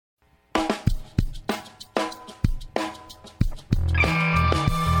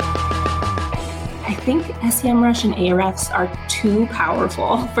think SEMrush and Ahrefs are too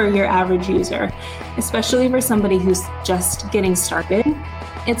powerful for your average user, especially for somebody who's just getting started.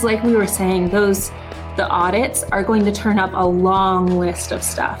 It's like we were saying, the audits are going to turn up a long list of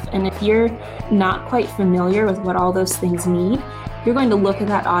stuff. And if you're not quite familiar with what all those things need, you're going to look at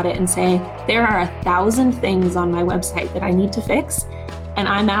that audit and say, there are 1,000 things on my website that I need to fix, and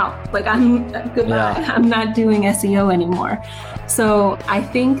I'm out. Like, goodbye. Yeah. I'm not doing SEO anymore. So I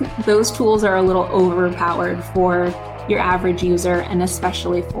think those tools are a little overpowered for your average user, and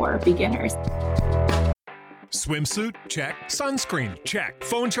especially for beginners. Swimsuit? Check. Sunscreen? Check.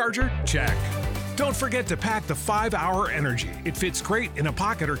 Phone charger? Check. Don't forget to pack the 5-Hour Energy. It fits great in a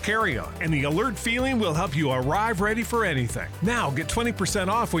pocket or carry-on, and the alert feeling will help you arrive ready for anything. Now get 20%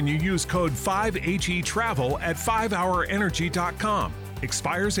 off when you use code 5HETRAVEL at 5hourenergy.com.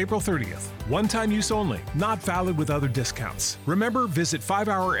 Expires April 30th. One-time use only. Not valid with other discounts. Remember, visit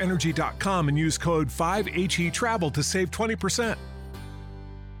 5hourenergy.com and use code 5HETRAVEL to save 20%.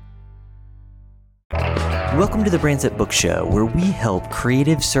 Welcome to the Brands That Book Show, where we help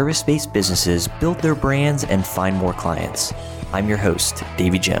creative service-based businesses build their brands and find more clients. I'm your host,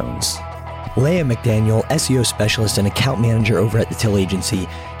 Davey Jones. Leah McDaniel, SEO specialist and account manager over at the Till Agency,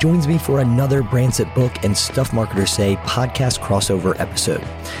 joins me for another Brands That Book and Stuff Marketers Say podcast crossover episode.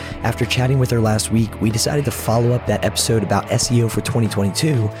 After chatting with her last week, we decided to follow up that episode about SEO for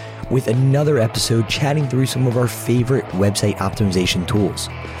 2022 with another episode chatting through some of our favorite website optimization tools.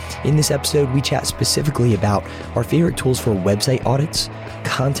 In this episode, we chat specifically about our favorite tools for website audits,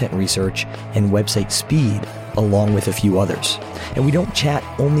 content research, and website speed, along with a few others. And we don't chat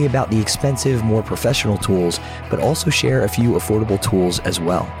only about the expensive, more professional tools, but also share a few affordable tools as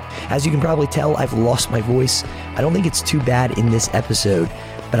well. As you can probably tell, I've lost my voice. I don't think it's too bad in this episode,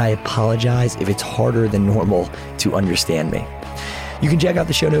 but I apologize if it's harder than normal to understand me. You can check out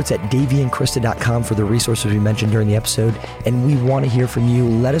the show notes at daveyandkrista.com for the resources we mentioned during the episode, and we want to hear from you.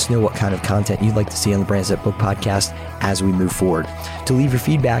 Let us know what kind of content you'd like to see on the Brands That Book podcast as we move forward. To leave your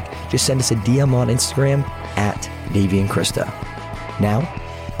feedback, just send us a DM on Instagram at daveyandkrista. Now,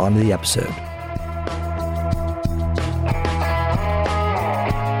 on to the episode.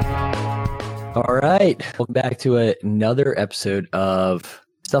 All right, welcome back to another episode of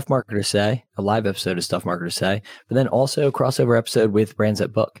Stuff Marketers Say, a live episode of Stuff Marketers Say, but then also a crossover episode with Brands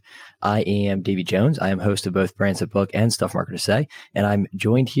That Book. I am Davey Jones. I am host of both Brands That Book and Stuff Marketers Say, and I'm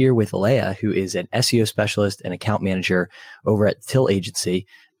joined here with Leah, who is an SEO specialist and account manager over at Till Agency.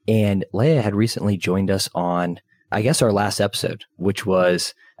 And Leah had recently joined us on, I guess, our last episode, which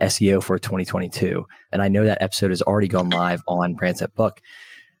was SEO for 2022. And I know that episode has already gone live on Brands That Book.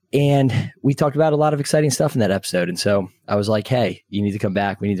 And we talked about a lot of exciting stuff in that episode. And so I was like, hey, you need to come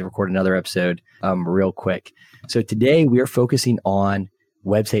back. We need to record another episode real quick. So today we are focusing on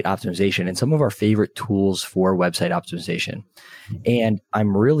website optimization and some of our favorite tools for website optimization. And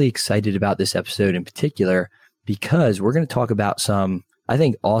I'm really excited about this episode in particular because we're going to talk about some, I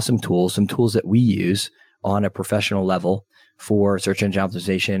think, awesome tools, some tools that we use on a professional level for search engine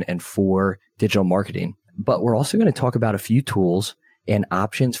optimization and for digital marketing. But we're also going to talk about a few tools and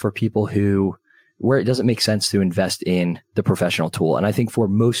options for people where it doesn't make sense to invest in the professional tool. And I think for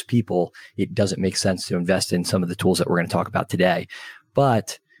most people, it doesn't make sense to invest in some of the tools that we're going to talk about today.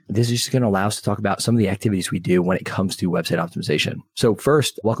 But this is just going to allow us to talk about some of the activities we do when it comes to website optimization. So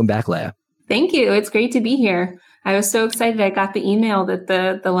first, welcome back, Leah. Thank you. It's great to be here. I was so excited. I got the email that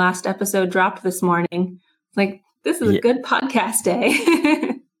the last episode dropped this morning. Like, this is a good podcast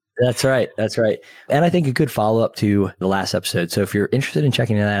day. That's right. That's right. And I think a good follow-up to the last episode. So if you're interested in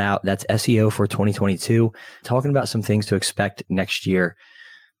checking that out, that's SEO for 2022, talking about some things to expect next year.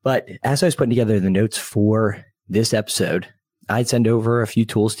 But as I was putting together the notes for this episode, I'd send over a few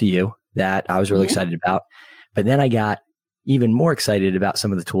tools to you that I was really excited about. But then I got even more excited about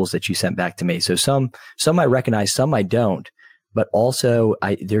some of the tools that you sent back to me. So some I recognize, some I don't. But also,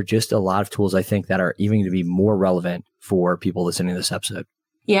 there are just a lot of tools I think that are even going to be more relevant for people listening to this episode.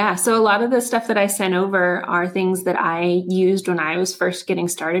 Yeah. So a lot of the stuff that I sent over are things that I used when I was first getting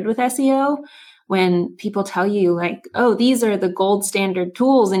started with SEO. When people tell you like, oh, these are the gold standard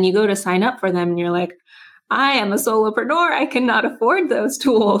tools, and you go to sign up for them and you're like, I am a solopreneur. I cannot afford those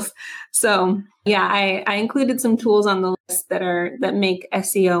tools. So yeah, I included some tools on the list that make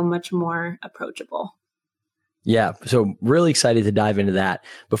SEO much more approachable. Yeah. So really excited to dive into that.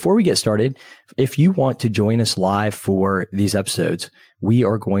 Before we get started, if you want to join us live for these episodes, we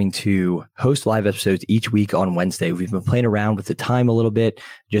are going to host live episodes each week on Wednesday. We've been playing around with the time a little bit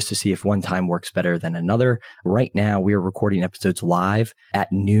just to see if one time works better than another. Right now, we are recording episodes live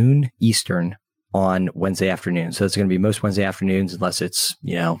at noon Eastern on Wednesday afternoon. So it's going to be most Wednesday afternoons, unless it's,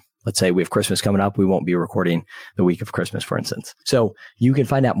 let's say we have Christmas coming up, we won't be recording the week of Christmas, for instance. So you can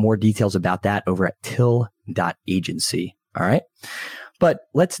find out more details about that over at till.agency. All right. But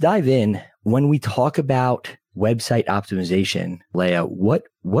let's dive in. When we talk about website optimization, Leah,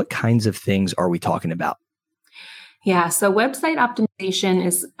 what kinds of things are we talking about? Yeah, so website optimization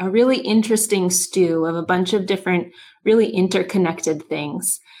is a really interesting stew of a bunch of different, really interconnected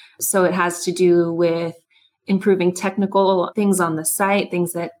things. So it has to do with improving technical things on the site,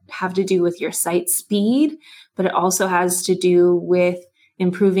 things that have to do with your site speed, but it also has to do with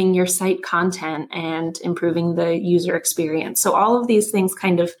improving your site content and improving the user experience. So all of these things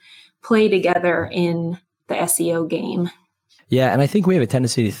kind of play together in the SEO game. Yeah. And I think we have a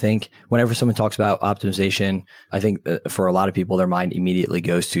tendency to think whenever someone talks about optimization, I think for a lot of people, their mind immediately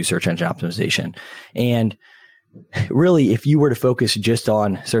goes to search engine optimization. And really, if you were to focus just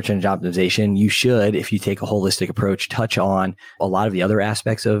on search engine optimization, you should, if you take a holistic approach, touch on a lot of the other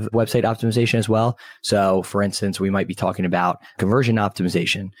aspects of website optimization as well. So for instance, we might be talking about conversion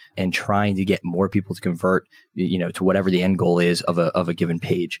optimization and trying to get more people to convert, to whatever the end goal is of a given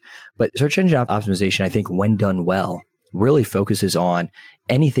page. But search engine optimization, I think when done well, really focuses on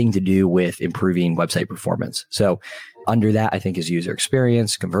anything to do with improving website performance. So under that, I think is user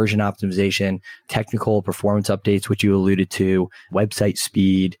experience, conversion optimization, technical performance updates, which you alluded to, website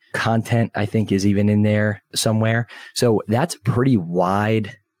speed, content, I think is even in there somewhere. So that's a pretty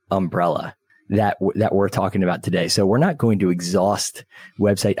wide umbrella that we're talking about today. So we're not going to exhaust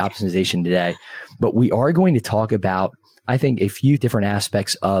website optimization today, but we are going to talk about, I think, a few different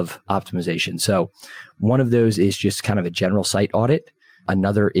aspects of optimization. So one of those is just kind of a general site audit.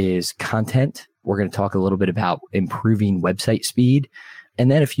 Another is content. We're going to talk a little bit about improving website speed,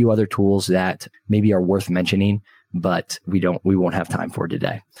 and then a few other tools that maybe are worth mentioning, but we won't have time for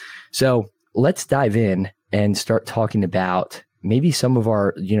today. So let's dive in and start talking about maybe some of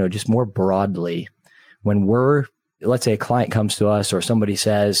our, just more broadly, when let's say a client comes to us or somebody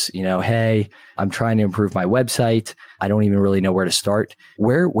says, hey, I'm trying to improve my website. I don't even really know where to start.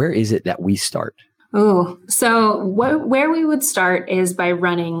 Where is it that we start? Oh, so where we would start is by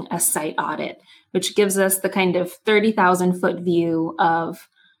running a site audit, which gives us the kind of 30,000 foot view of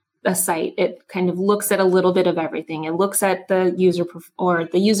a site. It kind of looks at a little bit of everything. It looks at the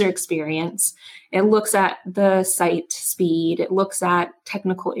user experience. It looks at the site speed. It looks at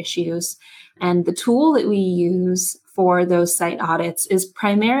technical issues. And the tool that we use for those site audits is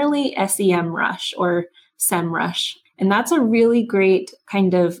primarily SEMrush or SEMrush. And that's a really great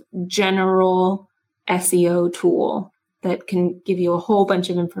kind of general SEO tool that can give you a whole bunch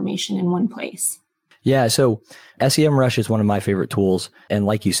of information in one place. Yeah. So SEMrush is one of my favorite tools. And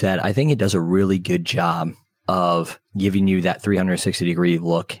like you said, I think it does a really good job of giving you that 360-degree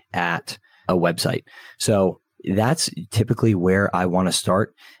look at a website. So that's typically where I want to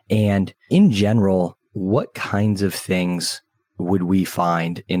start. And in general, what kinds of these would we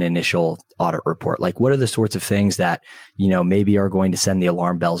find in initial audit report? Like, what are the sorts of things that, maybe are going to send the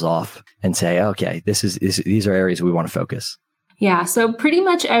alarm bells off and say, okay, these are areas we want to focus? Yeah, so pretty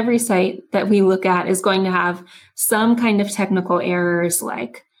much every site that we look at is going to have some kind of technical errors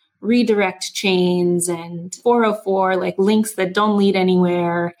like redirect chains and 404, like links that don't lead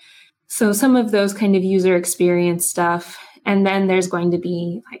anywhere. So some of those kind of user experience stuff. And then there's going to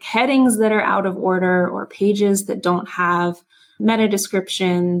be like headings that are out of order or pages that don't have meta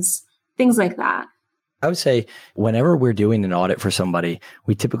descriptions, things like that. I would say whenever we're doing an audit for somebody,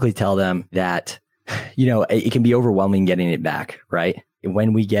 we typically tell them that, it can be overwhelming getting it back, right?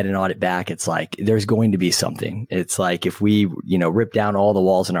 When we get an audit back, it's like, there's going to be something. It's like, if we, rip down all the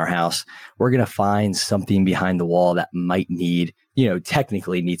walls in our house, we're going to find something behind the wall that might need,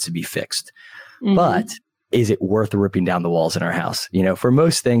 technically needs to be fixed. Mm-hmm. But is it worth ripping down the walls in our house? For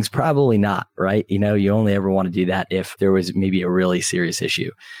most things, probably not, right? You only ever want to do that if there was maybe a really serious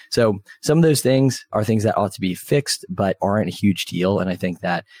issue. So some of those things are things that ought to be fixed, but aren't a huge deal. And I think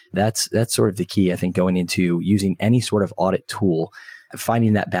that's sort of the key, I think, going into using any sort of audit tool,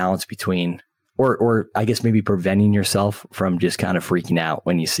 finding that balance between, or I guess maybe preventing yourself from just kind of freaking out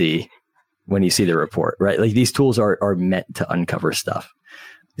when you see the report, right? Like, these tools are meant to uncover stuff.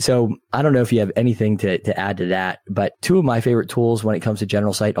 So I don't know if you have anything to add to that, but two of my favorite tools when it comes to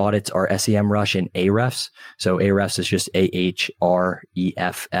general site audits are SEMrush and Ahrefs. So Ahrefs is just Ahrefs.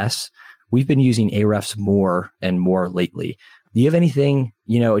 We've been using Ahrefs more and more lately. Do you have anything,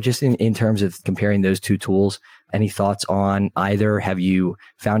 just in terms of comparing those two tools, any thoughts on either? Have you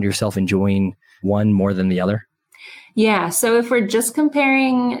found yourself enjoying one more than the other? Yeah. So if we're just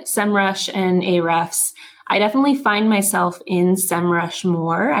comparing SEMrush and Ahrefs, I definitely find myself in SEMrush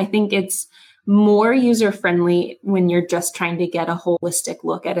more. I think it's more user-friendly when you're just trying to get a holistic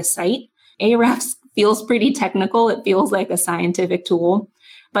look at a site. Ahrefs feels pretty technical. It feels like a scientific tool,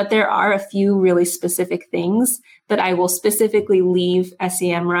 but there are a few really specific things that I will specifically leave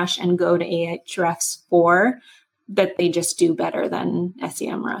SEMrush and go to Ahrefs for, that they just do better than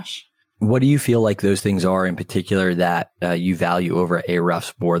SEMrush. What do you feel like those things are in particular that you value over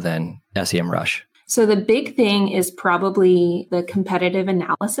Ahrefs more than SEMrush? So the big thing is probably the competitive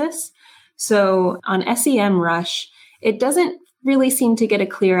analysis. So on SEMrush, it doesn't really seem to get a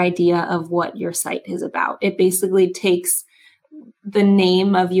clear idea of what your site is about. It basically takes the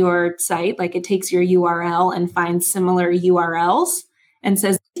name of your site, like it takes your URL and finds similar URLs and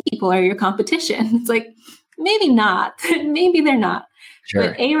says, people are your competition. It's like, maybe not. Maybe they're not. Sure.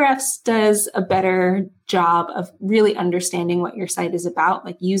 But Ahrefs does a better job of really understanding what your site is about,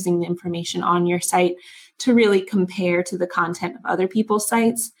 like using the information on your site to really compare to the content of other people's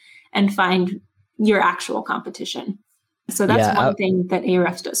sites and find your actual competition. So that's one thing that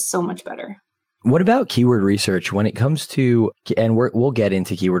Ahrefs does so much better. What about keyword research when it comes to, and we'll get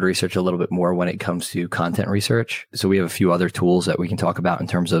into keyword research a little bit more when it comes to content research. So we have a few other tools that we can talk about in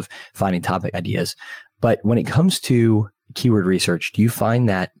terms of finding topic ideas. But when it comes to keyword research, do you find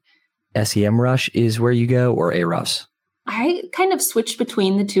that SEMrush is where you go or Ahrefs? I kind of switch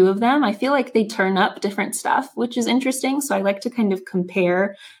between the two of them. I feel like they turn up different stuff, which is interesting. So I like to kind of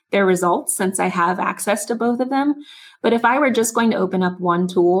compare their results since I have access to both of them. But if I were just going to open up one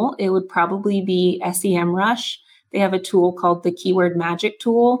tool, it would probably be SEMrush. They have a tool called the Keyword Magic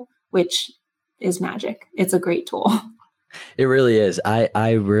tool, which is magic. It's a great tool. It really is. I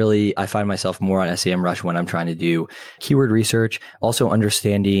find myself more on SEMrush when I'm trying to do keyword research, also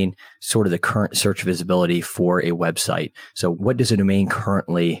understanding sort of the current search visibility for a website. So what does a domain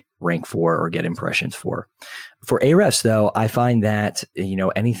currently rank for or get impressions for? For Ahrefs though, I find that,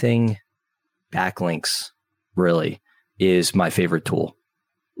 anything backlinks really is my favorite tool.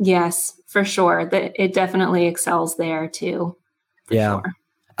 Yes, for sure. It definitely excels there too. Sure.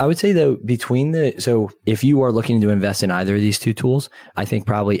 I would say though, so if you are looking to invest in either of these two tools, I think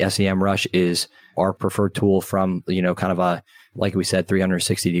probably SEMrush is our preferred tool from, kind of a, like we said,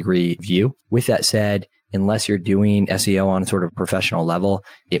 360 degree view. With that said, unless you're doing SEO on sort of professional level,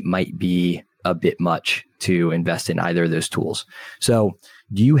 it might be a bit much to invest in either of those tools. So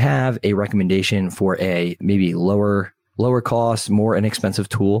do you have a recommendation for a maybe lower cost, more inexpensive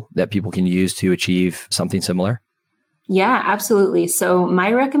tool that people can use to achieve something similar? Yeah, absolutely. So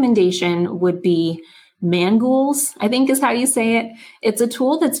my recommendation would be Mangools, I think is how you say it. It's a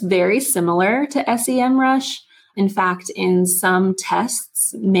tool that's very similar to SEMrush. In fact, in some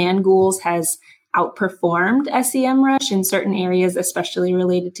tests, Mangools has outperformed SEMrush in certain areas, especially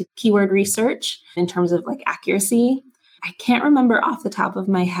related to keyword research in terms of like accuracy. I can't remember off the top of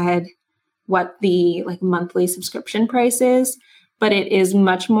my head what the monthly subscription price is, but it is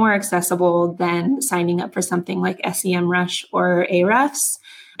much more accessible than signing up for something like SEMrush or Ahrefs.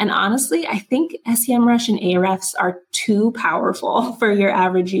 And honestly, I think SEMrush and Ahrefs are too powerful for your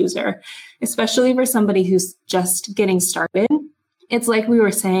average user, especially for somebody who's just getting started. It's like we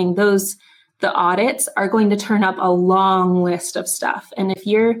were saying, the audits are going to turn up a long list of stuff. And if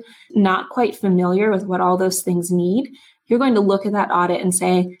you're not quite familiar with what all those things need, you're going to look at that audit and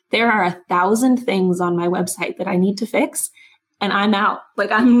say, there are 1,000 things on my website that I need to fix. And I'm out.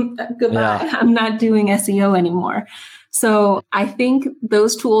 I'm goodbye. Yeah. I'm not doing SEO anymore. So I think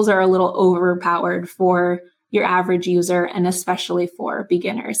those tools are a little overpowered for your average user and especially for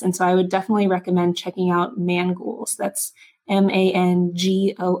beginners. And so I would definitely recommend checking out Mangools. That's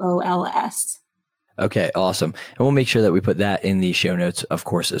Mangools. Okay, awesome. And we'll make sure that we put that in the show notes, of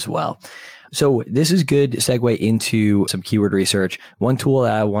course, as well. So this is good segue into some keyword research. One tool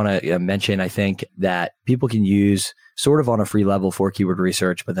that I want to mention, I think that people can use sort of on a free level for keyword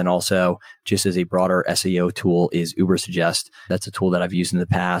research, but then also just as a broader SEO tool is Ubersuggest. That's a tool that I've used in the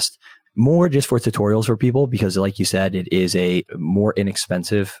past, more just for tutorials for people, because like you said, it is a more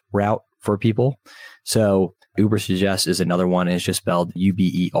inexpensive route for people. So Ubersuggest is another one, and it's just spelled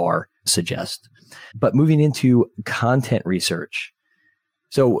UBER suggest. But moving into content research.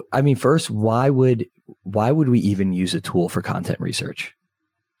 So, first, why would we even use a tool for content research?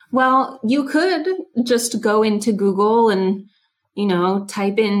 Well, you could just go into Google and,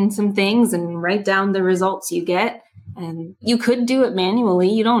 type in some things and write down the results you get. And you could do it manually.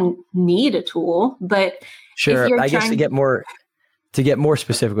 You don't need a tool, but sure. I guess to get more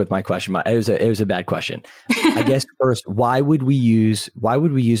specific with my question, it was a bad question. I guess first, why would we use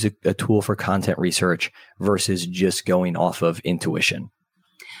a tool for content research versus just going off of intuition?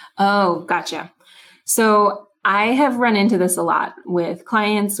 Oh, gotcha. So I have run into this a lot with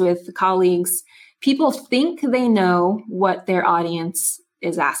clients, with colleagues. People think they know what their audience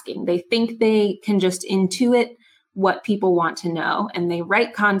is asking. They think they can just intuit what people want to know, and they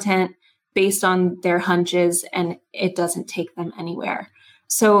write content based on their hunches, and it doesn't take them anywhere.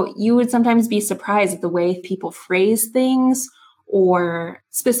 So you would sometimes be surprised at the way people phrase things or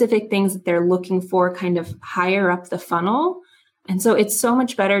specific things that they're looking for kind of higher up the funnel. And so it's so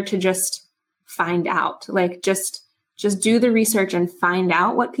much better to just find out, like just do the research and find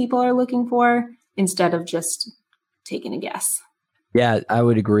out what people are looking for instead of just taking a guess. Yeah, I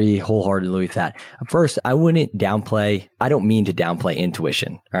would agree wholeheartedly with that. First, I don't mean to downplay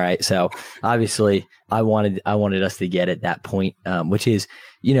intuition. All right. So obviously I wanted us to get at that point, which is,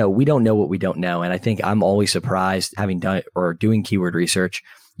 we don't know what we don't know. And I think I'm always surprised, having done it or doing keyword research,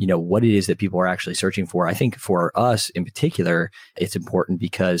 what it is that people are actually searching for. I think for us in particular, it's important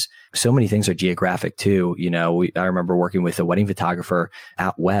because so many things are geographic too. I remember working with a wedding photographer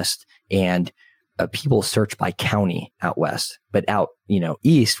out west, and people search by county out west, but out,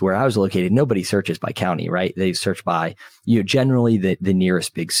 east where I was located, nobody searches by county, right? They search by, generally the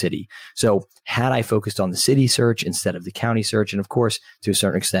nearest big city. So had I focused on the city search instead of the county search, and of course, to a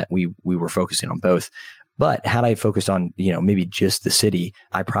certain extent, we were focusing on both. But had I focused on, maybe just the city,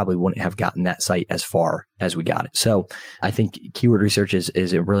 I probably wouldn't have gotten that site as far as we got it. So I think keyword research is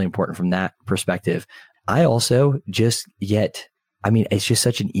really important from that perspective. I also it's just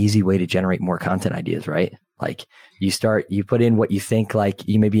such an easy way to generate more content ideas, right? Like you put in what you think, like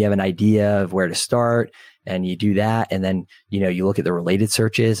you maybe have an idea of where to start, and you do that. And then, you look at the related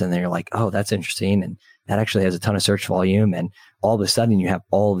searches, and then you're like, oh, that's interesting. And that actually has a ton of search volume. And all of a sudden you have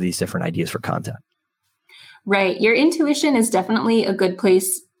all of these different ideas for content. Right. Your intuition is definitely a good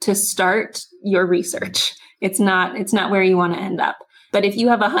place to start your research. It's not where you want to end up. But if you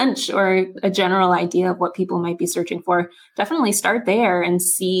have a hunch or a general idea of what people might be searching for, definitely start there and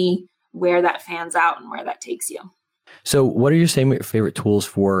see where that fans out and where that takes you. So what are your favorite tools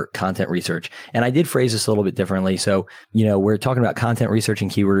for content research? And I did phrase this a little bit differently. So, we're talking about content research and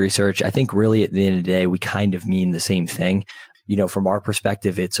keyword research. I think really at the end of the day, we kind of mean the same thing. From our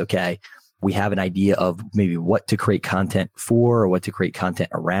perspective, it's okay. We have an idea of maybe what to create content for or what to create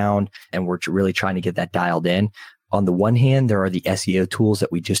content around, and we're really trying to get that dialed in. On the one hand, there are the SEO tools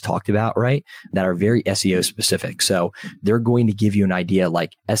that we just talked about, right? That are very SEO specific. So they're going to give you an idea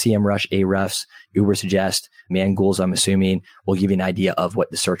like SEMrush, Ahrefs, Ubersuggest, Mangools, I'm assuming, will give you an idea of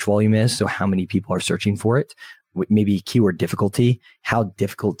what the search volume is. So how many people are searching for it? Maybe keyword difficulty, how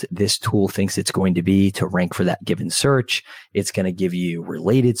difficult this tool thinks it's going to be to rank for that given search. It's going to give you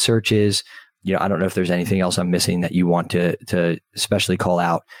related searches. I don't know if there's anything else I'm missing that you want to especially call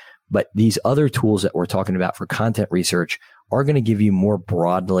out. But these other tools that we're talking about for content research are going to give you more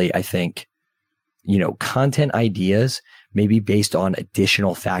broadly, I think, content ideas, maybe based on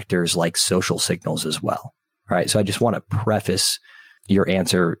additional factors like social signals as well. All right. So I just want to preface your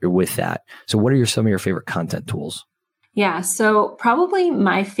answer with that. So what are some of your favorite content tools? Yeah. So probably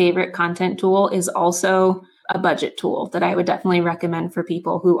my favorite content tool is also a budget tool that I would definitely recommend for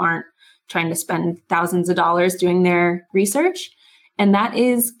people who aren't trying to spend thousands of dollars doing their research. And that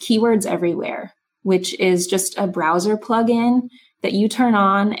is Keywords Everywhere, which is just a browser plugin that you turn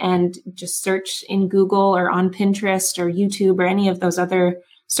on and just search in Google or on Pinterest or YouTube or any of those other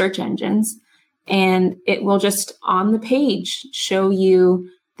search engines. And it will just on the page show you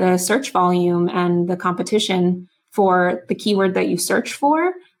the search volume and the competition for the keyword that you search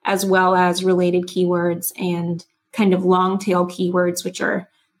for, as well as related keywords and kind of long tail keywords, which are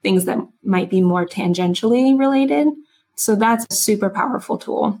things that might be more tangentially related. So that's a super powerful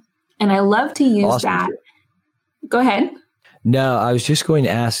tool. And I love to use that. Go ahead. No, I was just going to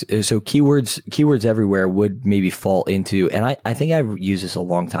ask, so keywords everywhere would maybe fall into, and I think I've used this a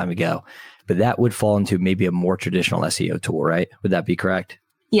long time ago, but that would fall into maybe a more traditional SEO tool, right? Would that be correct?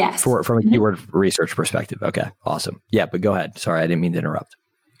 Yes. From a keyword research perspective. Okay, awesome. Yeah, but go ahead. Sorry, I didn't mean to interrupt.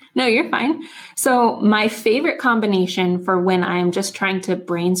 No, you're fine. So my favorite combination for when I'm just trying to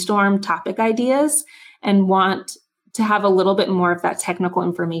brainstorm topic ideas and want to have a little bit more of that technical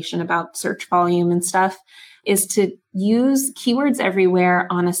information about search volume and stuff is to use Keywords Everywhere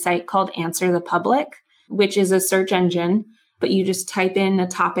on a site called Answer the Public, which is a search engine, but you just type in a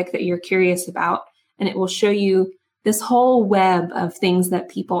topic that you're curious about, and it will show you this whole web of things that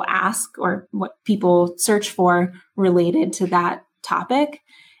people ask or what people search for related to that topic.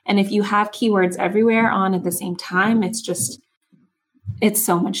 And if you have Keywords Everywhere on at the same time, it's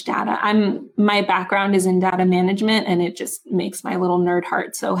so much data. My background is in data management, and it just makes my little nerd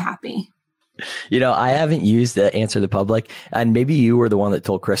heart so happy. I haven't used the Answer the Public, and maybe you were the one that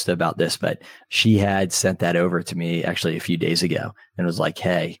told Krista about this, but she had sent that over to me actually a few days ago and was like,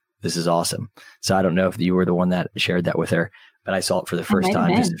 hey, this is awesome. So I don't know if you were the one that shared that with her, but I saw it for the first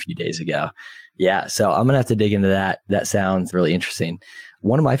time just a few days ago. Yeah. So I'm going to have to dig into that. That sounds really interesting.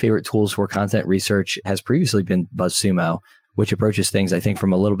 One of my favorite tools for content research has previously been BuzzSumo, which approaches things, I think,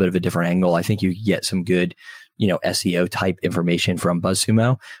 from a little bit of a different angle. I think you get some good, SEO type information from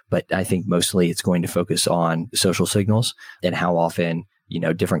BuzzSumo, but I think mostly it's going to focus on social signals and how often,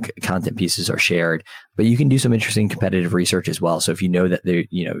 different content pieces are shared. But you can do some interesting competitive research as well. So if you know that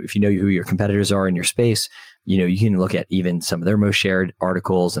if you know who your competitors are in your space, you can look at even some of their most shared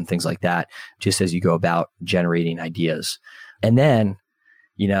articles and things like that, just as you go about generating ideas. And then,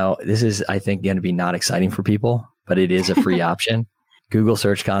 this is, I think, going to be not exciting for people, but it is a free option. Google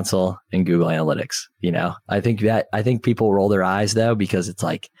Search Console and Google Analytics. I think people roll their eyes though, because it's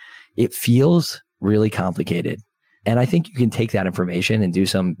like, it feels really complicated. And I think you can take that information and do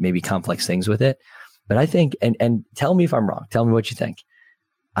some maybe complex things with it. But I think, and tell me if I'm wrong, tell me what you think.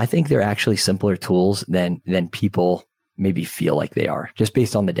 I think they're actually simpler tools than people maybe feel like they are, just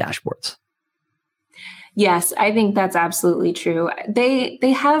based on the dashboards. Yes, I think that's absolutely true. They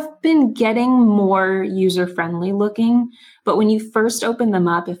have been getting more user-friendly looking, but when you first open them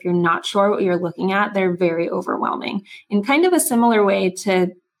up, if you're not sure what you're looking at, they're very overwhelming in kind of a similar way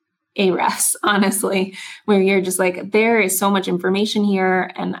to Ahrefs, honestly, where you're just like, there is so much information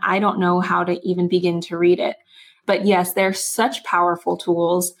here and I don't know how to even begin to read it. But yes, they're such powerful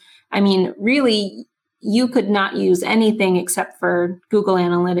tools. I mean, really, you could not use anything except for Google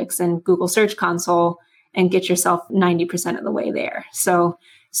Analytics and Google Search Console and get yourself 90% of the way there. So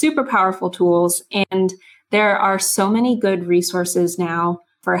super powerful tools. And there are so many good resources now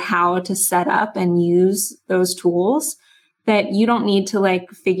for how to set up and use those tools that you don't need to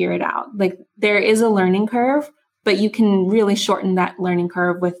figure it out. There is a learning curve, but you can really shorten that learning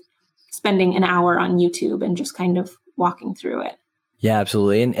curve with spending an hour on YouTube and just kind of walking through it. Yeah,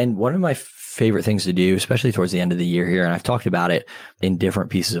 absolutely. And one of my favorite things to do, especially towards the end of the year here, and I've talked about it in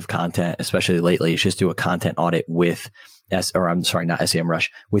different pieces of content, especially lately, is just do a content audit with not SEMrush,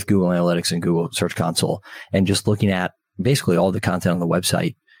 with Google Analytics and Google Search Console, and just looking at basically all the content on the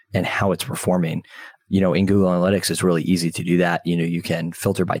website and how it's performing. In Google Analytics, it's really easy to do that. You can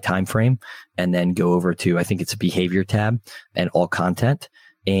filter by time frame and then go over to, I think it's a behavior tab and all content,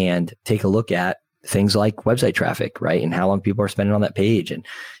 and take a look at things like website traffic, right? And how long people are spending on that page. And,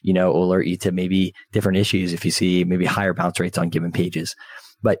 alert you to maybe different issues if you see maybe higher bounce rates on given pages.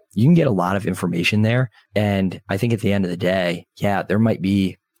 But you can get a lot of information there. And I think at the end of the day, yeah, there might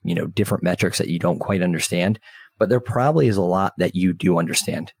be, different metrics that you don't quite understand, but there probably is a lot that you do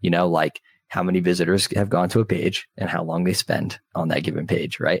understand, like how many visitors have gone to a page and how long they spend on that given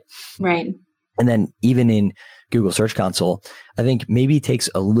page, right? Right. And then even in Google Search Console, I think maybe it takes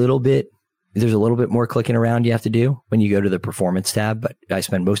there's a little bit more clicking around you have to do when you go to the performance tab, but I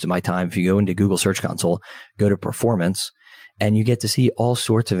spend most of my time, if you go into Google Search Console, go to performance, and you get to see all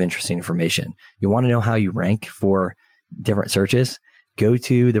sorts of interesting information. You want to know how you rank for different searches? Go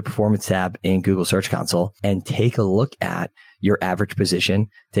to the performance tab in Google Search Console and take a look at your average position,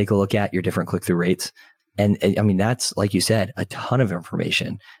 take a look at your different click-through rates. And I mean, that's, like you said, a ton of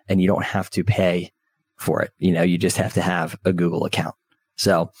information, and you don't have to pay for it. You just have to have a Google account.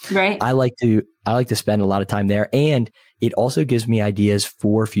 So right. I like to spend a lot of time there, and it also gives me ideas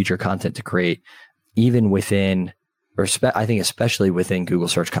for future content to create, even within, I think especially within Google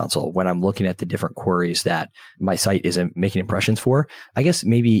Search Console, when I'm looking at the different queries that my site isn't making impressions for. I guess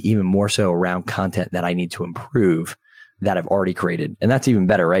maybe even more so around content that I need to improve that I've already created. And that's even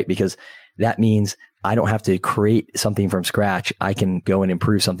better, right? Because that means I don't have to create something from scratch. I can go and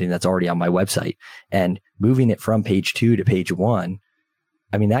improve something that's already on my website, and moving it from page 2 to page 1.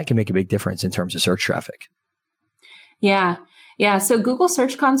 I mean, that can make a big difference in terms of search traffic. Yeah. So Google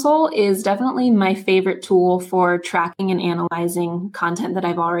Search Console is definitely my favorite tool for tracking and analyzing content that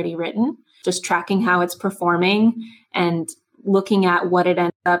I've already written, just tracking how it's performing and looking at what it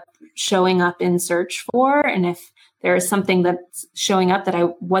ends up showing up in search for. And if there is something that's showing up that I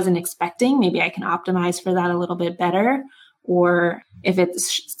wasn't expecting, maybe I can optimize for that a little bit better. Or if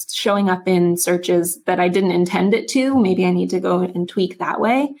it's showing up in searches that I didn't intend it to, maybe I need to go and tweak that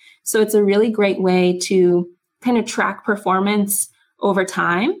way. So it's a really great way to kind of track performance over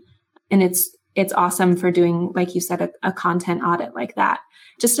time. And it's awesome for doing, like you said, a content audit like that.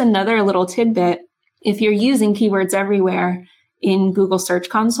 Just another little tidbit, if you're using keywords everywhere in Google Search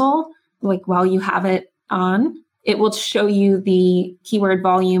Console, like while you have it on, it will show you the keyword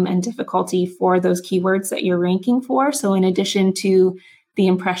volume and difficulty for those keywords that you're ranking for. So in addition to the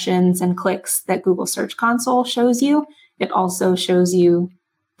impressions and clicks that Google Search Console shows you. It also shows you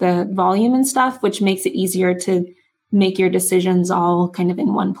the volume and stuff, which makes it easier to make your decisions all kind of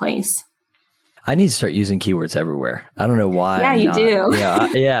in one place. I need to start using keywords everywhere. I don't know why. Yeah, you do.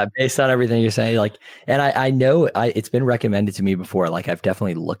 Yeah. Based on everything you're saying, and I know it's been recommended to me before. I've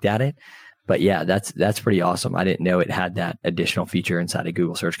definitely looked at it, but yeah, that's pretty awesome. I didn't know it had that additional feature inside of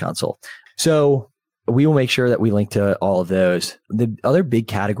Google Search Console. So we will make sure that we link to all of those. The other big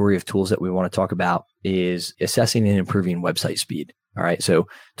category of tools that we want to talk about is assessing and improving website speed. All right. So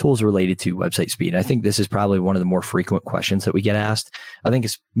tools related to website speed. I think this is probably one of the more frequent questions that we get asked. I think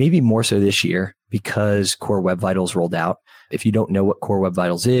it's maybe more so this year because Core Web Vitals rolled out. If you don't know what Core Web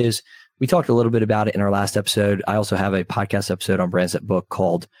Vitals is, we talked a little bit about it in our last episode. I also have a podcast episode on Brands That Book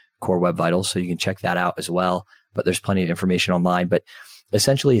called Core Web Vitals. So you can check that out as well. But there's plenty of information online. But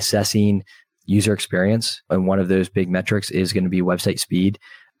essentially assessing user experience, and one of those big metrics is going to be website speed.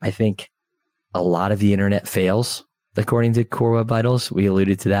 I think a lot of the internet fails according to Core Web Vitals. We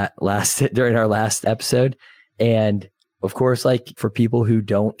alluded to that during our last episode. And of course, for people who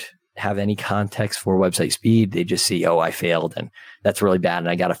don't have any context for website speed, they just see, oh, I failed and that's really bad and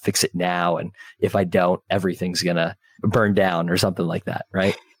I got to fix it now. And if I don't, everything's going to burn down or something like that,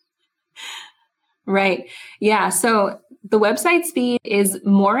 right? Right. Yeah. So the website speed is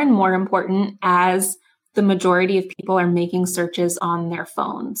more and more important as the majority of people are making searches on their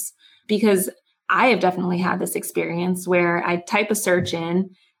phones, because I have definitely had this experience where I type a search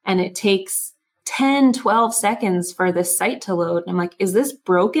in and it takes 10, 12 seconds for this site to load. And I'm like, is this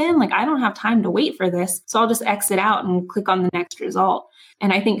broken? I don't have time to wait for this. So I'll just exit out and click on the next result.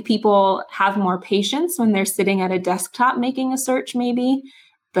 And I think people have more patience when they're sitting at a desktop making a search maybe.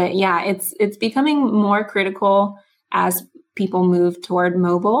 But yeah, it's becoming more critical as people move toward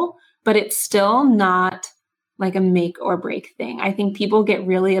mobile, but it's still not like a make or break thing. I think people get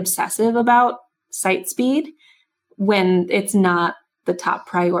really obsessive about site speed when it's not the top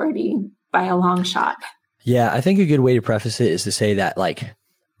priority by a long shot. Yeah, I think a good way to preface it is to say that a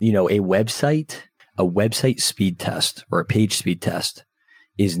website speed test or a page speed test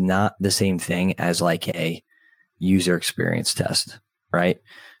is not the same thing as a user experience test, right?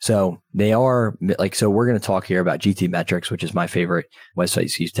 So they are so we're going to talk here about GTmetrix, which is my favorite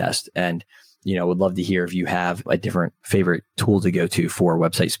website speed test. And, would love to hear if you have a different favorite tool to go to for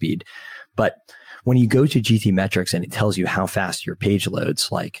website speed. But when you go to GTmetrix and it tells you how fast your page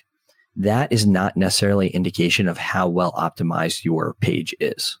loads, that is not necessarily an indication of how well optimized your page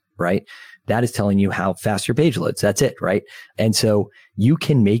is, right? That is telling you how fast your page loads. That's it, right? And so you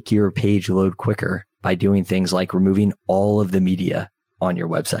can make your page load quicker by doing things like removing all of the media on your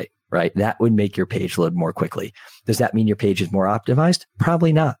website, right? That would make your page load more quickly. Does that mean your page is more optimized?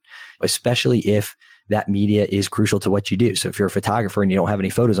 Probably not, especially if that media is crucial to what you do. So if you're a photographer and you don't have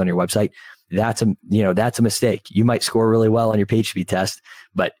any photos on your website, that's a mistake. You might score really well on your page speed test,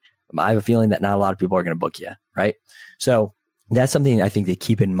 but I have a feeling that not a lot of people are going to book you, right? So that's something I think to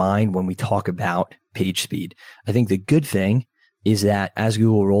keep in mind when we talk about page speed. I think the good thing is that as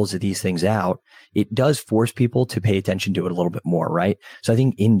Google rolls these things out, it does force people to pay attention to it a little bit more, right? So I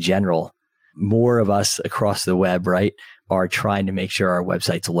think in general, more of us across the web, right, are trying to make sure our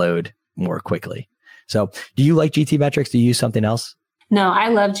websites load more quickly. So do you like GTmetrix? Do you use something else? No, I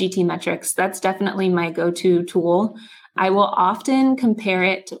love GTmetrix. That's definitely my go-to tool. I will often compare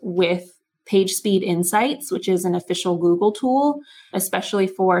it with PageSpeed Insights, which is an official Google tool, especially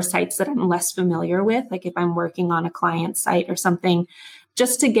for sites that I'm less familiar with, like if I'm working on a client site or something,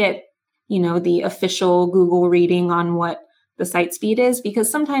 just to get, the official Google reading on what the site speed is,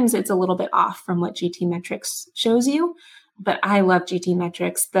 because sometimes it's a little bit off from what GTmetrix shows you. But I love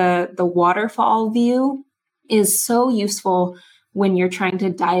GTmetrix. The waterfall view is so useful when you're trying to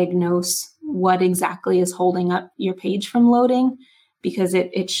diagnose what exactly is holding up your page from loading, because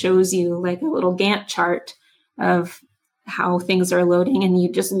it shows you like a little Gantt chart of how things are loading, and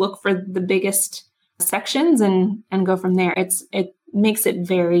you just look for the biggest sections and go from there. It makes it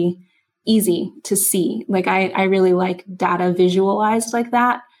very easy to see. I really like data visualized like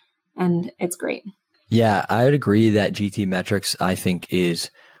that, and it's great. Yeah, I would agree that GTmetrix, I think, is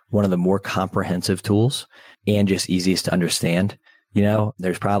one of the more comprehensive tools and just easiest to understand.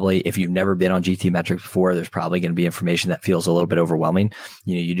 There's probably, if you've never been on GTmetrix before, there's probably going to be information that feels a little bit overwhelming.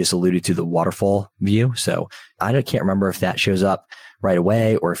 You just alluded to the waterfall view. So I can't remember if that shows up right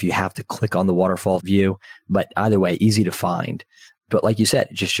away or if you have to click on the waterfall view, but either way, easy to find. But like you said,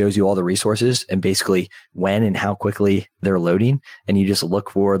 it just shows you all the resources and basically when and how quickly they're loading. And you just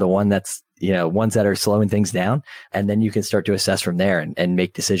look for the one that's, ones that are slowing things down. And then you can start to assess from there and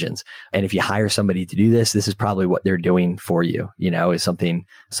make decisions. And if you hire somebody to do this is probably what they're doing for you, is something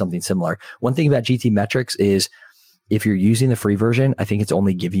similar. One thing about GTmetrix is if you're using the free version, I think it's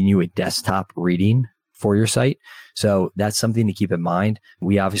only giving you a desktop reading for your site. So that's something to keep in mind.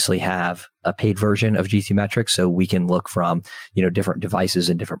 We obviously have a paid version of GTmetrix, so we can look from, different devices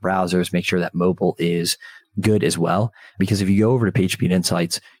and different browsers, make sure that mobile is good as well. Because if you go over to PageSpeed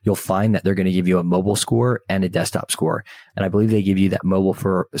Insights, you'll find that they're going to give you a mobile score and a desktop score. And I believe they give you that mobile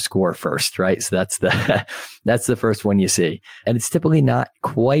score first, right? So that's the first one you see. And it's typically not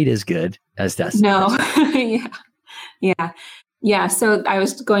quite as good as desktop. No. Yeah. So I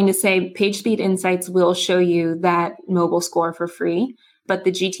was going to say PageSpeed Insights will show you that mobile score for free, but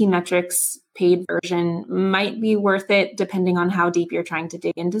the GTmetrix paid version might be worth it depending on how deep you're trying to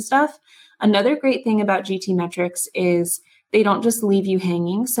dig into stuff. Another great thing about GTmetrix is they don't just leave you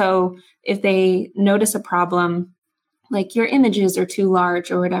hanging. So if they notice a problem, like your images are too large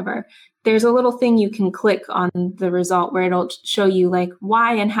or whatever, there's a little thing you can click on the result where it'll show you like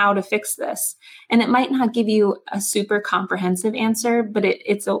why and how to fix this. And it might not give you a super comprehensive answer, but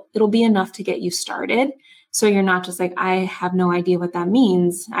it'll be enough to get you started. So you're not just like, I have no idea what that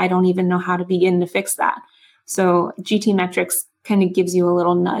means. I don't even know how to begin to fix that. So GTmetrix kind of gives you a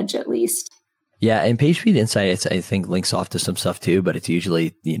little nudge at least. Yeah, and PageSpeed Insights, I think, links off to some stuff too, but it's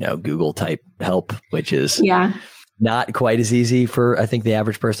usually, Google type help, which is not quite as easy for, I think, the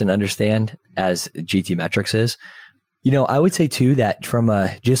average person to understand as GTmetrix is. I would say too that from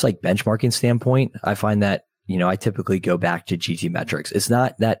a just like benchmarking standpoint, I find that, I typically go back to GTmetrix. It's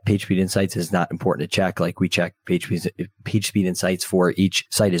not that PageSpeed Insights is not important to check. Like we check PageSpeed Insights for each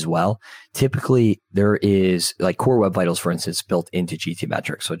site as well. Typically there is like Core Web Vitals, for instance, built into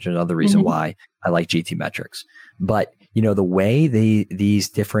GTmetrix, which is another reason why I like GTmetrix. But the way these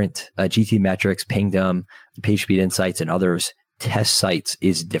different GTmetrix, Pingdom, PageSpeed Insights, and others test sites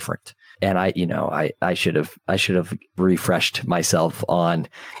is different. And I should have refreshed myself on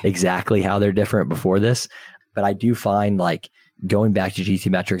exactly how they're different before this. But I do find like going back to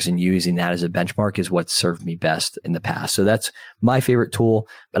GTmetrix and using that as a benchmark is what served me best in the past. So that's my favorite tool,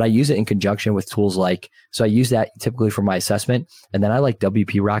 but I use it in conjunction with tools so I use that typically for my assessment. And then I like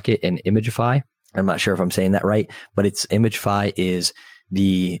WP Rocket and Imagify. I'm not sure if I'm saying that right, but Imagify is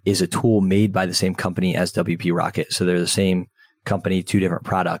a tool made by the same company as WP Rocket. So they're the same company, two different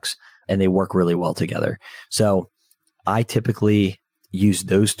products, and they work really well together. So I typically use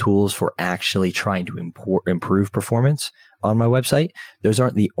those tools for actually trying to improve performance on my website. Those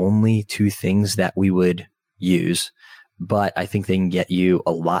aren't the only two things that we would use, but I think they can get you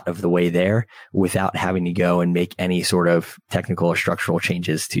a lot of the way there without having to go and make any sort of technical or structural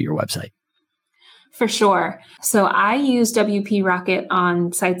changes to your website. For sure. So I use WP Rocket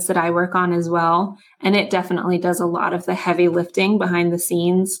on sites that I work on as well. And it definitely does a lot of the heavy lifting behind the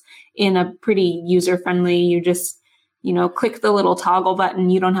scenes in a pretty user-friendly, you just, click the little toggle button.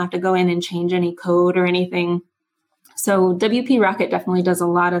 You don't have to go in and change any code or anything. So WP Rocket definitely does a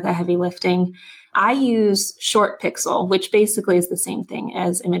lot of the heavy lifting. I use ShortPixel, which basically is the same thing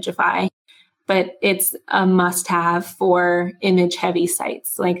as Imagify, but it's a must-have for image-heavy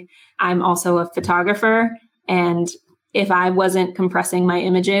sites. Like I'm also a photographer, and if I wasn't compressing my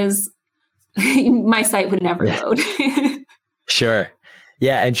images, my site would never load. Sure.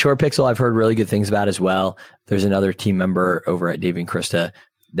 Yeah. And ShortPixel, I've heard really good things about as well. There's another team member over at Dave and Krista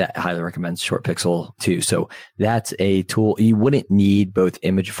that highly recommends ShortPixel too. So that's a tool. You wouldn't need both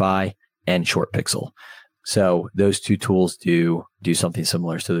Imagify and ShortPixel. So those two tools do something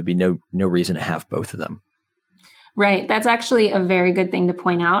similar. So there'd be no reason to have both of them. Right. That's actually a very good thing to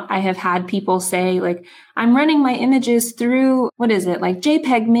point out. I have had people say, like, I'm running my images through, like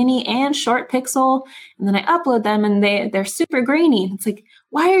JPEG Mini and ShortPixel, and then I upload them and they're super grainy. It's like,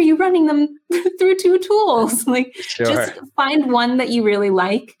 why are you running them through two tools? Like, just find one that you really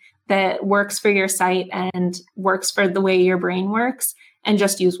like that works for your site and works for the way your brain works, and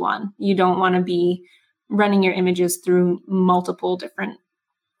just use one. You don't want to be running your images through multiple different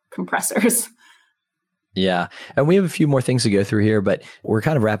compressors. Yeah. And we have a few more things to go through here, but we're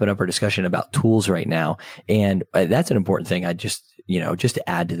kind of wrapping up our discussion about tools right now. And that's an important thing. I just to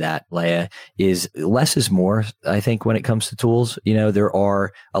add to that, Leah, is less is more, I think, when it comes to tools. There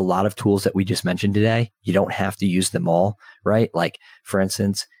are a lot of tools that we just mentioned today. You don't have to use them all, right? Like, for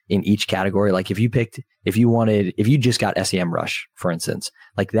instance, in each category, like if you just got SEMrush, for instance,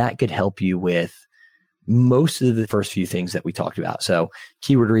 like that could help you with most of the first few things that we talked about. So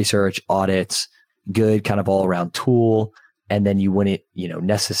keyword research, audits, good kind of all around tool, and then you wouldn't,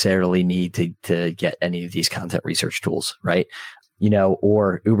 necessarily need to get any of these content research tools, right?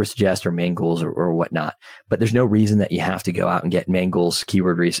 Or Ubersuggest or Mangools or whatnot. But there's no reason that you have to go out and get Mangools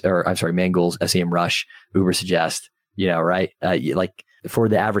Mangools, SEMrush, Ubersuggest, right? Like for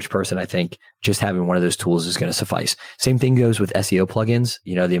the average person, I think just having one of those tools is going to suffice. Same thing goes with SEO plugins.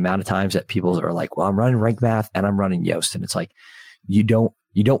 The amount of times that people are like, well, I'm running Rank Math and I'm running Yoast. And it's like, you don't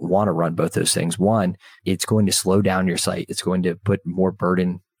want to run both those things. One, it's going to slow down your site. It's going to put more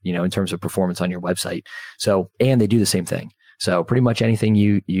burden, in terms of performance on your website. So, and they do the same thing. So pretty much anything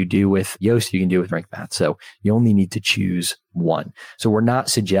you do with Yoast, you can do with Rank Math. So you only need to choose one. So we're not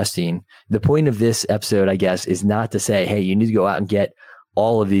suggesting, the point of this episode, I guess, is not to say, hey, you need to go out and get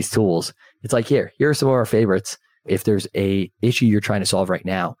all of these tools. It's like, here are some of our favorites. If there's a issue you're trying to solve right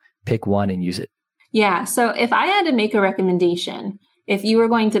now, pick one and use it. Yeah. So if I had to make a recommendation, if you were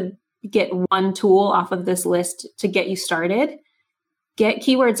going to get one tool off of this list to get you started, get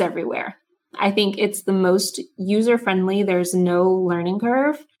Keywords Everywhere. I think it's the most user-friendly. There's no learning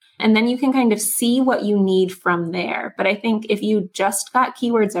curve. And then you can kind of see what you need from there. But I think if you just got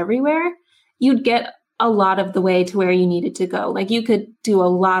Keywords Everywhere, you'd get a lot of the way to where you needed to go. Like you could do a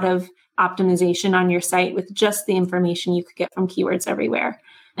lot of optimization on your site with just the information you could get from Keywords Everywhere.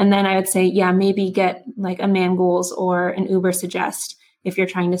 And then I would say, maybe get like a Mangools or an Ubersuggest if you're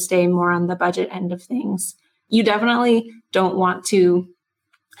trying to stay more on the budget end of things. You definitely don't want to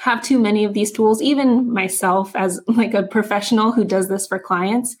have too many of these tools. Even myself as like a professional who does this for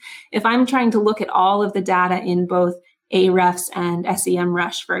clients, if I'm trying to look at all of the data in both Ahrefs and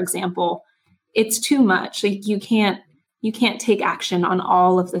SEMrush, for example, it's too much. Like you can't take action on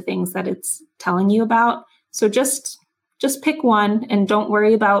all of the things that it's telling you about. So just pick one and don't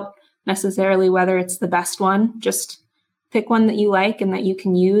worry about necessarily whether it's the best one. Just pick one that you like and that you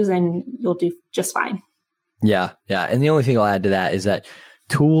can use and you'll do just fine. Yeah. And the only thing I'll add to that is that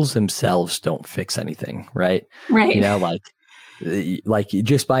tools themselves don't fix anything, right? Right. Like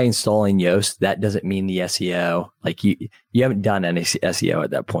just by installing Yoast, that doesn't mean the SEO, like you haven't done any SEO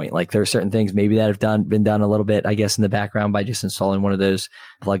at that point. Like there are certain things maybe that have been done a little bit, I guess, in the background by just installing one of those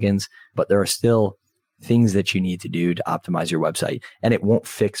plugins, but there are still things that you need to do to optimize your website, and it won't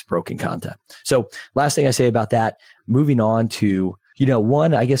fix broken content. So last thing I say about that, moving on to,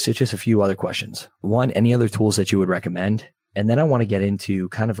 one, I guess it's just a few other questions. One, any other tools that you would recommend? And then I want to get into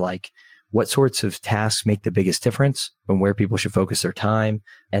kind of like what sorts of tasks make the biggest difference and where people should focus their time.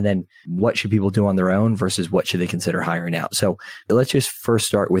 And then what should people do on their own versus what should they consider hiring out? So let's just first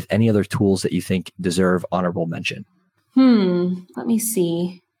start with any other tools that you think deserve honorable mention. Let me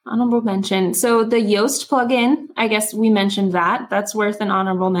see. Honorable mention. So the Yoast plugin, I guess we mentioned that. That's worth an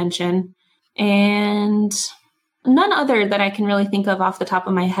honorable mention. And none other that I can really think of off the top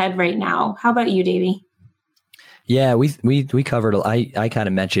of my head right now. How about you, Davey? Yeah, we covered, I kind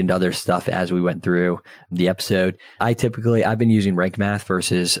of mentioned other stuff as we went through the episode. I've been using Rank Math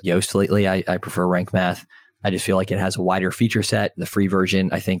versus Yoast lately. I prefer Rank Math. I just feel like it has a wider feature set. The free version,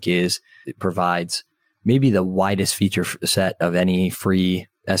 I think, it provides maybe the widest feature set of any free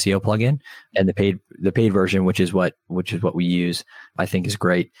SEO plugin, and the paid version, which is what we use, I think is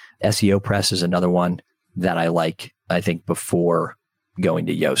great. SEO Press is another one that I like, I think, before going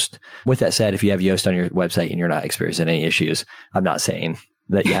to Yoast. With that said, if you have Yoast on your website and you're not experiencing any issues, I'm not saying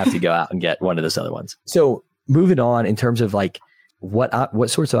that you have to go out and get one of those other ones. So moving on, in terms of like what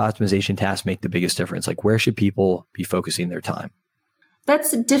sorts of optimization tasks make the biggest difference? Like where should people be focusing their time?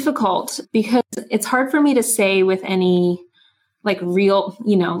 That's difficult because it's hard for me to say with any like real,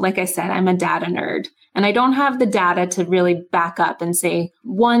 like I said, I'm a data nerd and I don't have the data to really back up and say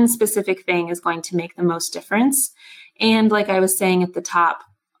one specific thing is going to make the most difference. And like I was saying at the top,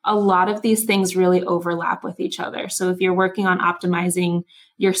 a lot of these things really overlap with each other. So if you're working on optimizing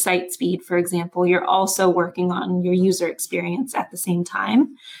your site speed, for example, you're also working on your user experience at the same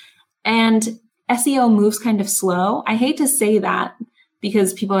time. And SEO moves kind of slow. I hate to say that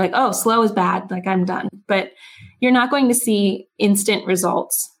because people are like, oh, slow is bad, like I'm done. But you're not going to see instant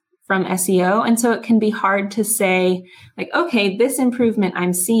results from SEO. And so it can be hard to say like, okay, this improvement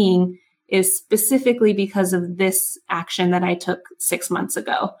I'm seeing is specifically because of this action that I took 6 months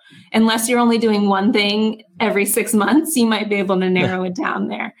ago. Unless you're only doing one thing every 6 months, you might be able to narrow it down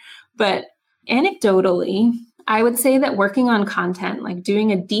there. But anecdotally, I would say that working on content, like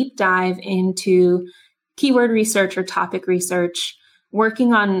doing a deep dive into keyword research or topic research,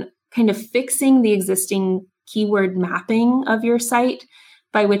 working on kind of fixing the existing keyword mapping of your site,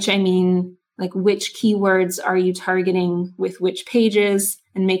 by which I mean like which keywords are you targeting with which pages,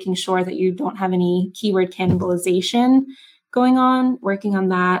 and making sure that you don't have any keyword cannibalization going on, working on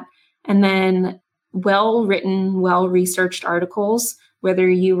that. And then well-written, well-researched articles, whether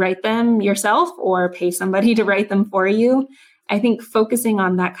you write them yourself or pay somebody to write them for you. I think focusing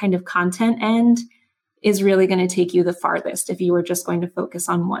on that kind of content end is really going to take you the farthest if you were just going to focus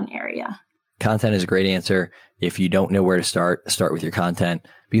on one area. Content is a great answer. If you don't know where to start with your content,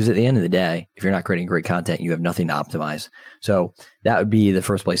 because at the end of the day, if you're not creating great content, you have nothing to optimize. So that would be the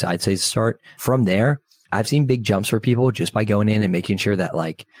first place I'd say to start. From there, I've seen big jumps for people just by going in and making sure that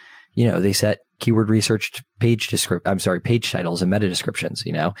they set keyword research page titles and meta descriptions.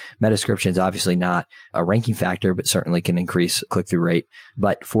 Meta descriptions obviously not a ranking factor, but certainly can increase click-through rate.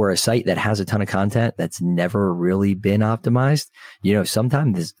 But for a site that has a ton of content that's never really been optimized,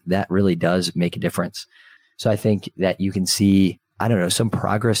 sometimes that really does make a difference. So I think that you can see, some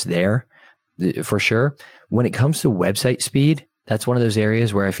progress there for sure. When it comes to website speed, that's one of those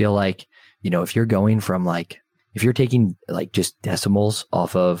areas where I feel like, if you're going from if you're taking just decimals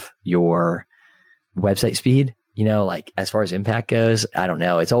off of your website speed, as far as impact goes, I don't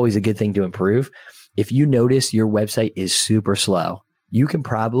know. It's always a good thing to improve. If you notice your website is super slow, you can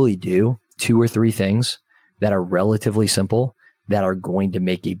probably do 2 or 3 things that are relatively simple that are going to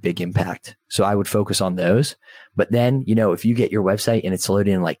make a big impact. So I would focus on those. But then, if you get your website and it's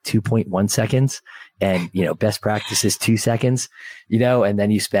loaded in 2.1 seconds and, best practice is 2 seconds, and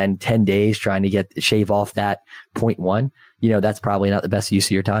then you spend 10 days trying to shave off that 0.1, that's probably not the best use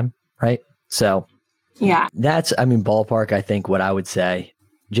of your time. Right. So yeah, that's, ballpark, I think what I would say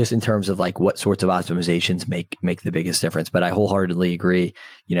just in terms of what sorts of optimizations make the biggest difference. But I wholeheartedly agree,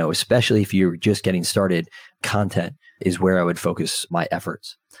 especially if you're just getting started, content is where I would focus my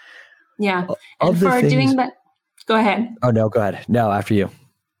efforts. Yeah. And for doing that, go ahead. Oh, no, go ahead. No, after you.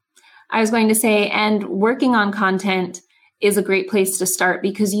 I was going to say, and working on content is a great place to start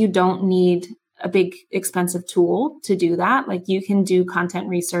because you don't need a big expensive tool to do that. You can do content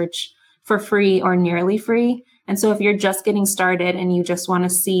research for free or nearly free. And so if you're just getting started and you just want to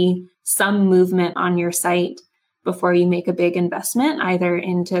see some movement on your site before you make a big investment, either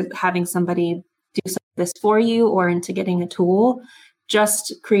into having somebody do some of this for you or into getting a tool,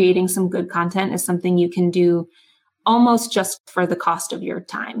 just creating some good content is something you can do almost just for the cost of your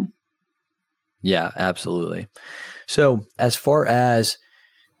time. Yeah, absolutely. So as far as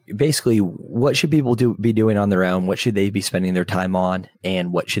basically what should people be doing on their own, what should they be spending their time on,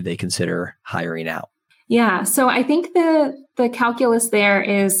 and what should they consider hiring out? Yeah, so I think the calculus there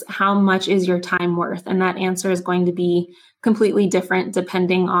is how much is your time worth? And that answer is going to be completely different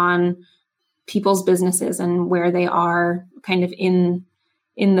depending on people's businesses and where they are kind of in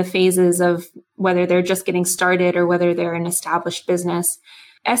the phases of whether they're just getting started or whether they're an established business.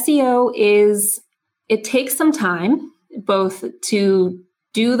 SEO it takes some time, both to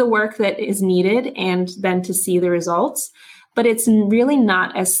do the work that is needed and then to see the results. But it's really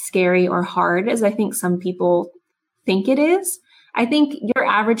not as scary or hard as I think some people think it is. I think your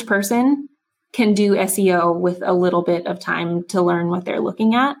average person can do SEO with a little bit of time to learn what they're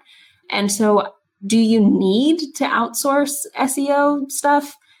looking at. And so do you need to outsource SEO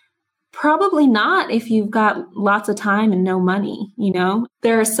stuff? Probably not if you've got lots of time and no money.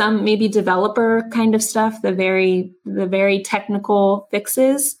 There are some maybe developer kind of stuff, the very technical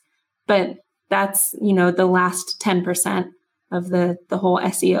fixes, but that's, the last 10% of the whole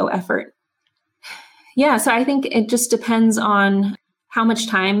SEO effort. Yeah, so I think it just depends on how much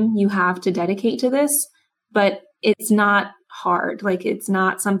time you have to dedicate to this, but it's not hard. It's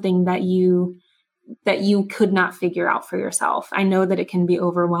not something that you could not figure out for yourself. I know that it can be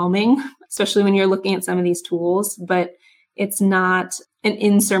overwhelming, especially when you're looking at some of these tools, but it's not an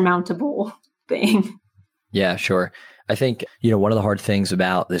insurmountable thing. Yeah, sure. I think, one of the hard things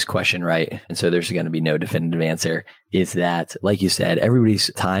about this question, right? And so there's going to be no definitive answer, is that, like you said, everybody's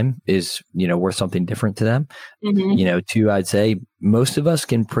time is, worth something different to them. Mm-hmm. I'd say most of us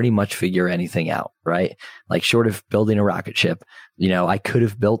can pretty much figure anything out, right? Short of building a rocket ship, I could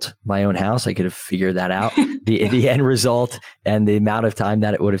have built my own house. I could have figured that out. The end result and the amount of time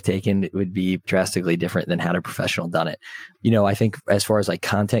that it would have taken would be drastically different than had a professional done it. I think as far as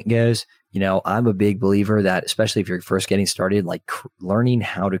content goes, I'm a big believer that, especially if you're first getting started, learning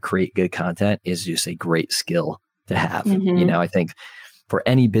how to create good content is just a great skill to have. Mm-hmm. I think for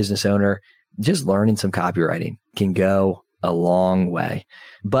any business owner, just learning some copywriting can go a long way.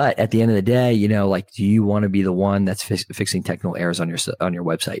 But at the end of the day, do you want to be the one that's fixing technical errors on your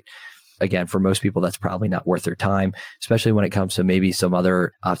website? Again, for most people, that's probably not worth their time, especially when it comes to maybe some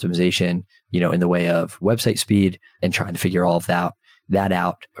other optimization, in the way of website speed and trying to figure all of that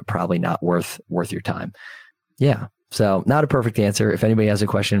out, probably not worth your time. Yeah. So not a perfect answer. If anybody has a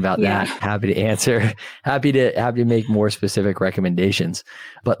question about that, happy to answer. Happy to make more specific recommendations.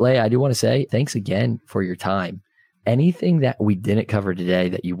 But Leah, I do want to say thanks again for your time. Anything that we didn't cover today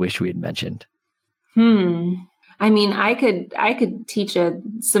that you wish we had mentioned? I mean, I could teach a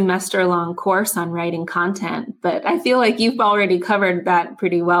semester-long course on writing content, but I feel like you've already covered that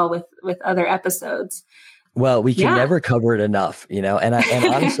pretty well with other episodes. Well, we can never cover it enough, and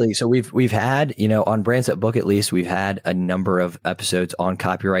honestly, so we've had, on Brands That Book, at least we've had a number of episodes on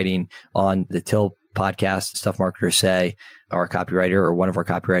copywriting on the Till podcast. Stuff Marketers Say, our copywriter or one of our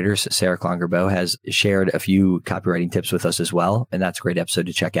copywriters, Sarah Klongerbo, has shared a few copywriting tips with us as well. And that's a great episode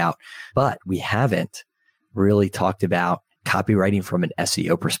to check out. But we haven't really talked about copywriting from an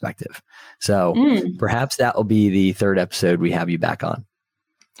SEO perspective. So perhaps that will be the third episode we have you back on.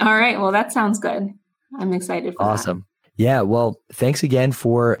 All right. Well, that sounds good. I'm excited for that. Awesome. Yeah. Well, thanks again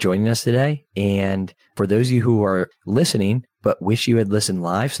for joining us today. And for those of you who are listening, but wish you had listened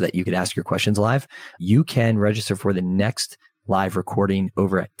live so that you could ask your questions live, you can register for the next live recording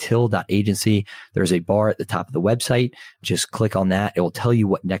over at till.agency. There's a bar at the top of the website. Just click on that. It will tell you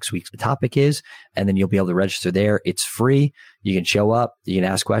what next week's topic is, and then you'll be able to register there. It's free. You can show up. You can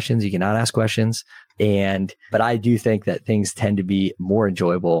ask questions. You cannot ask questions. But I do think that things tend to be more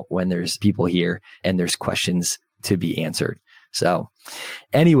enjoyable when there's people here and there's questions to be answered. So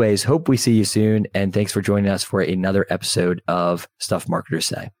anyways, hope we see you soon. And thanks for joining us for another episode of Stuff Marketers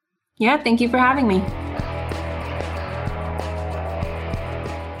Say. Yeah, thank you for having me.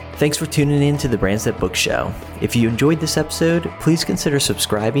 Thanks for tuning in to the Brands That Book Show. If you enjoyed this episode, please consider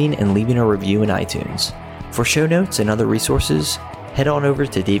subscribing and leaving a review in iTunes. For show notes and other resources, head on over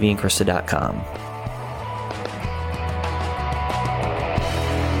to daveyandkrista.com.